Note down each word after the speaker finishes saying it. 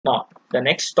Now, the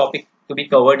next topic to be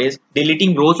covered is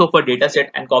deleting rows of a dataset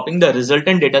and copying the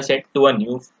resultant dataset to a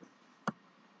new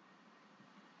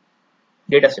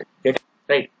dataset.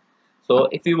 Right. So,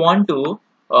 if we want to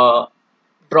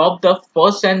drop the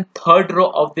first and third row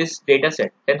of this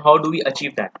dataset, then how do we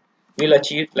achieve that? We'll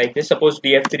achieve like this. Suppose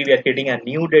df3, we are creating a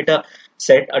new data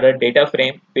set or a data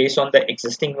frame based on the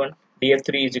existing one.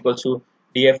 df3 is equal to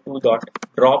df2 dot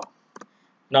drop.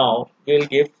 Now we'll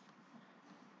give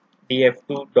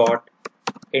df2 dot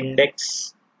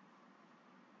index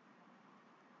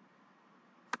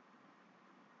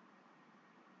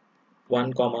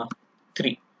 1 comma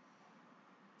 3.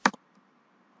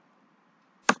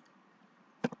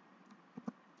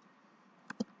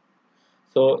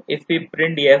 So if we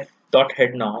print df dot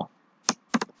head now,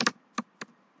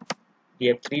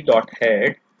 df3 dot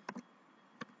head,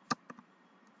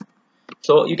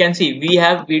 so you can see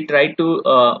we tried to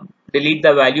delete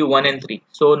the value 1 and 3.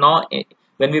 So now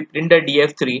when we print the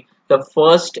df3, the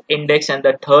first index and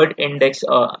the third index,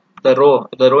 the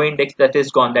row index that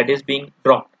is gone, that is being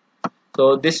dropped.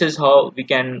 So this is how we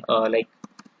can like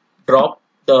drop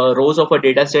the rows of a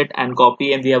data set and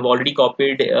copy, and we have already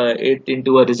copied it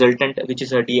into a resultant, which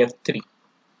is a df3.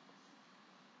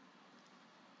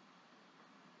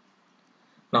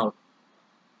 Now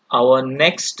our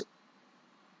next,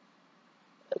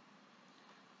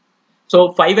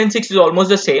 so 5 and 6 is almost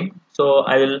the same, so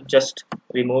I will just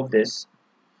remove this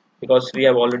because we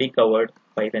have already covered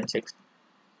 5 and 6.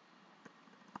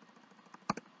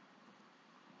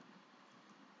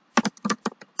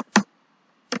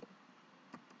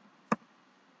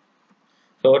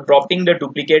 So dropping the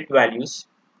duplicate values.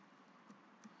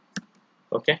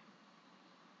 Okay.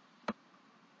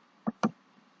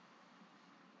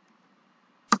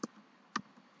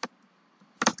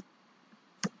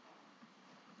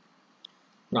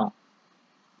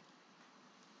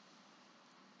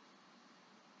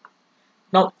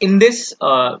 Now in this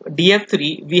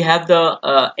df3, we have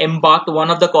the embarked,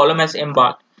 one of the column as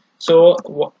embarked.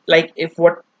 So like if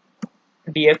what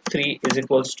df3 is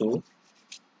equals to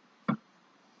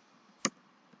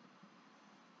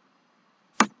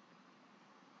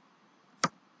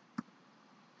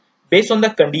based on the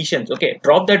conditions. Okay,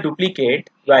 drop the duplicate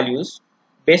values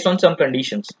based on some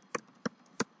conditions.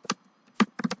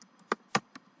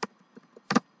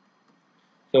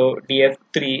 So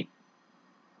df3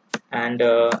 and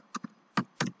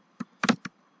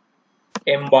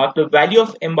embark, the value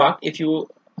of embark, if you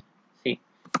see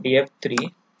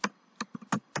df3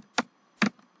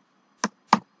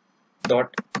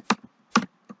 dot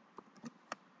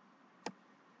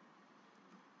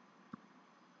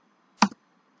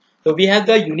so we have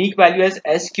the unique value as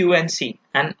s, q and c,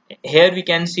 and here we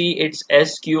can see it's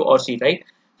s, q or c, right?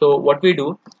 So what we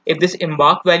do, if this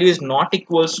embark value is not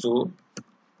equals to,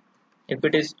 if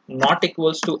it is not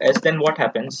equals to s, then what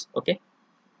happens? Okay,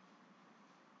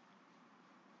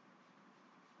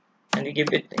 and we give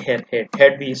it here,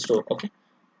 head we store. Okay,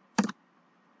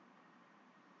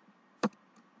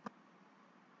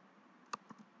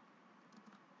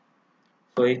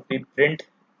 so if we print,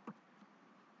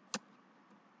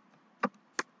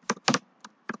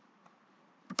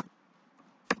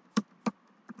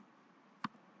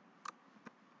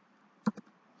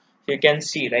 you can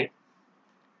see, right,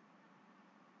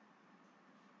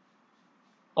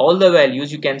 all the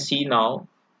values you can see now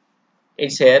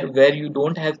is here where you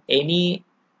don't have any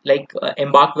like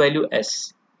embark value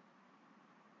s.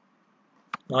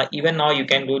 Now even now you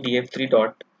can do df3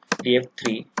 dot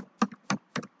df3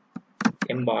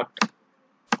 embarked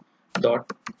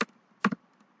dot,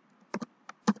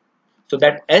 so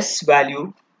that s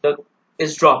value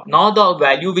is dropped. Now the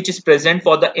value which is present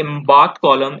for the embarked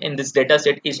column in this data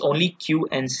set is only q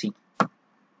and c.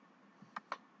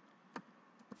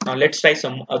 Now let's try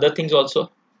some other things also.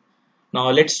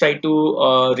 Now let's try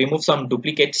to remove some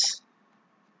duplicates.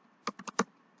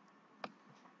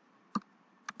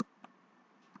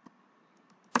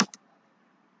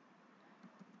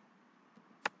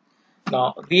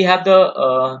 Now we have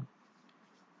the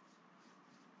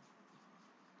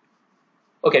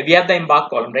okay, we have the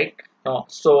embark column, right? Now,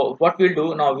 so what we'll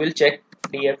do now, we'll check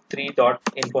df3 dot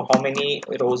info how many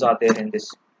rows are there in this.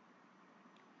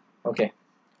 Okay,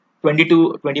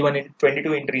 22, 21,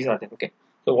 22 entries are there. Okay,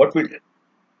 so what we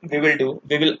will do,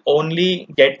 we will only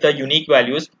get the unique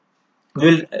values.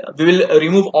 We will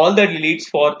remove all the deletes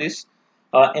for this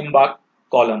embark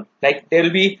column. Like there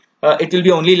will be it will be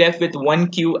only left with one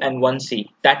q and one c.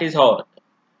 That is how.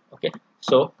 Okay,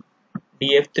 so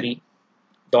df3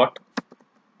 dot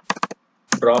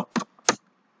drop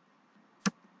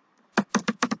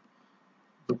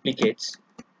duplicates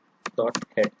dot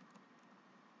head.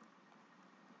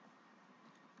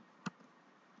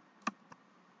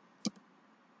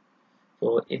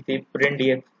 So if we print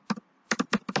df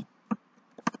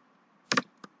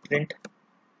print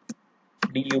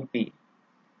dup,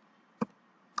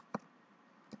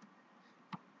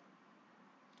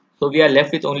 so we are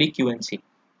left with only q and c.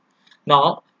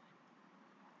 Now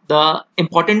the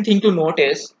important thing to note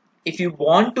is, if you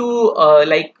want to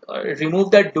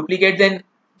remove the duplicate, then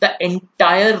the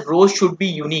entire row should be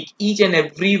unique. Each and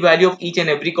every value of each and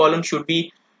every column should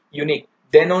be unique,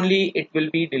 then only it will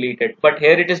be deleted. But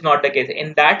here it is not the case.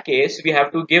 In that case, we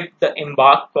have to give the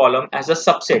embark column as a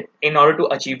subset in order to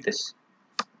achieve this.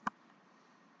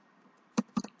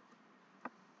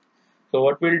 So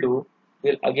what we'll do,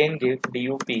 we'll again give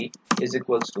dup is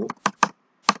equals to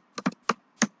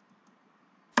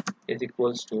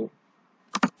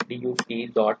dup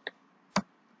dot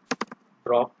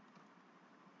drop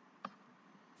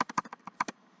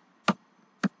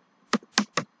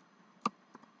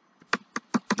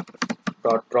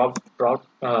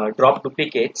drop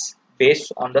duplicates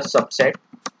based on the subset,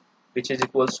 which is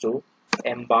equals to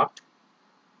embark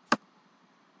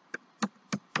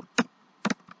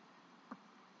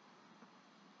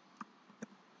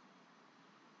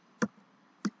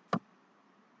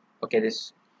okay,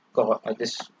 this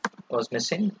was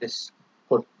missing, this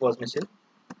code was missing.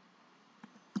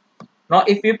 Now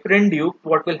if we print dup,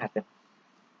 what will happen?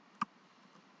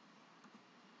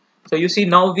 So you see,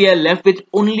 now we are left with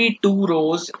only two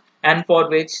rows, and for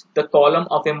which the column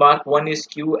of embark, one is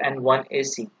q and one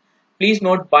is c. Please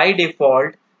note, by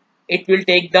default it will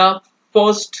take the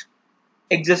first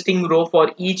existing row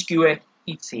for each q and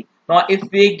each c. Now if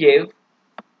we give,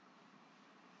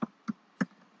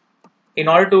 in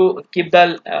order to keep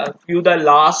the view the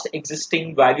last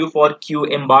existing value for q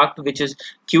embarked, which is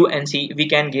q and c, we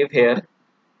can give here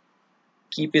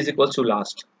keep is equals to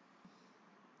last.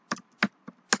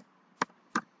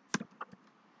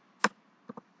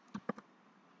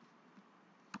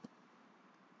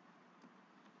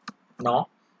 Now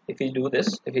if we do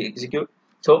this, if we execute,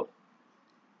 so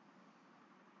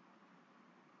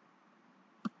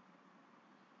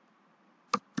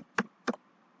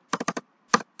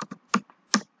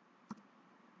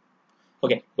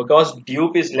okay, because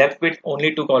dup is left with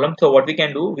only two columns, so what we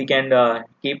can do, we can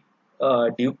keep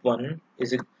dup1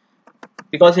 is it,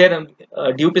 because here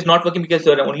dup is not working because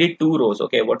there are only two rows.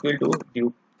 Okay, what we'll do,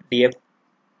 dup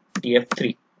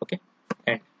df3, okay,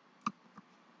 and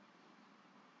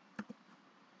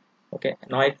okay,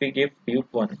 now if we give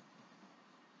dup1,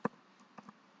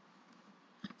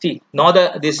 see, now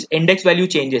this index value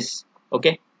changes.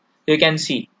 Okay, you can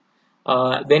see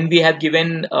when we have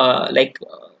given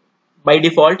by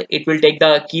default it will take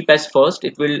the keep as first.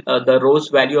 It will the rows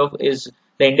value of is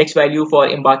the index value for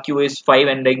embark q is 5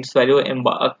 and the index value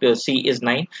embark c is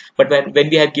 9. But when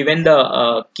we have given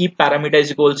the keep parameter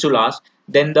is equals to last,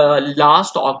 then the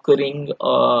last occurring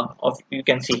of, you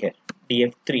can see here,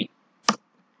 df3.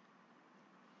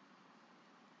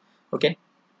 Okay,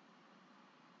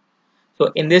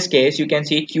 so in this case you can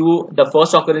see q, the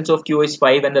first occurrence of q is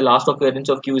 5 and the last occurrence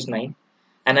of q is 9.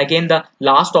 And again the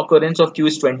last occurrence of q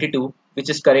is 22, which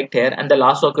is correct here, and the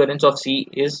last occurrence of c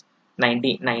is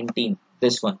 19,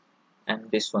 this one and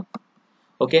this one.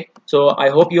 Okay, so I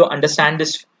hope you understand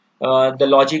this, the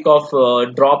logic of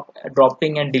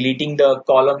dropping and deleting the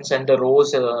columns and the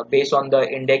rows based on the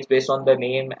index, based on the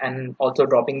name, and also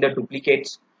dropping the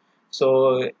duplicates.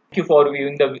 So thank you for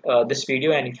viewing this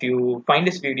video, and if you find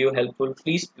this video helpful,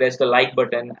 please press the like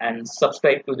button and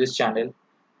subscribe to this channel.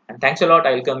 And thanks a lot.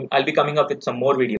 I'll be coming up with some more videos.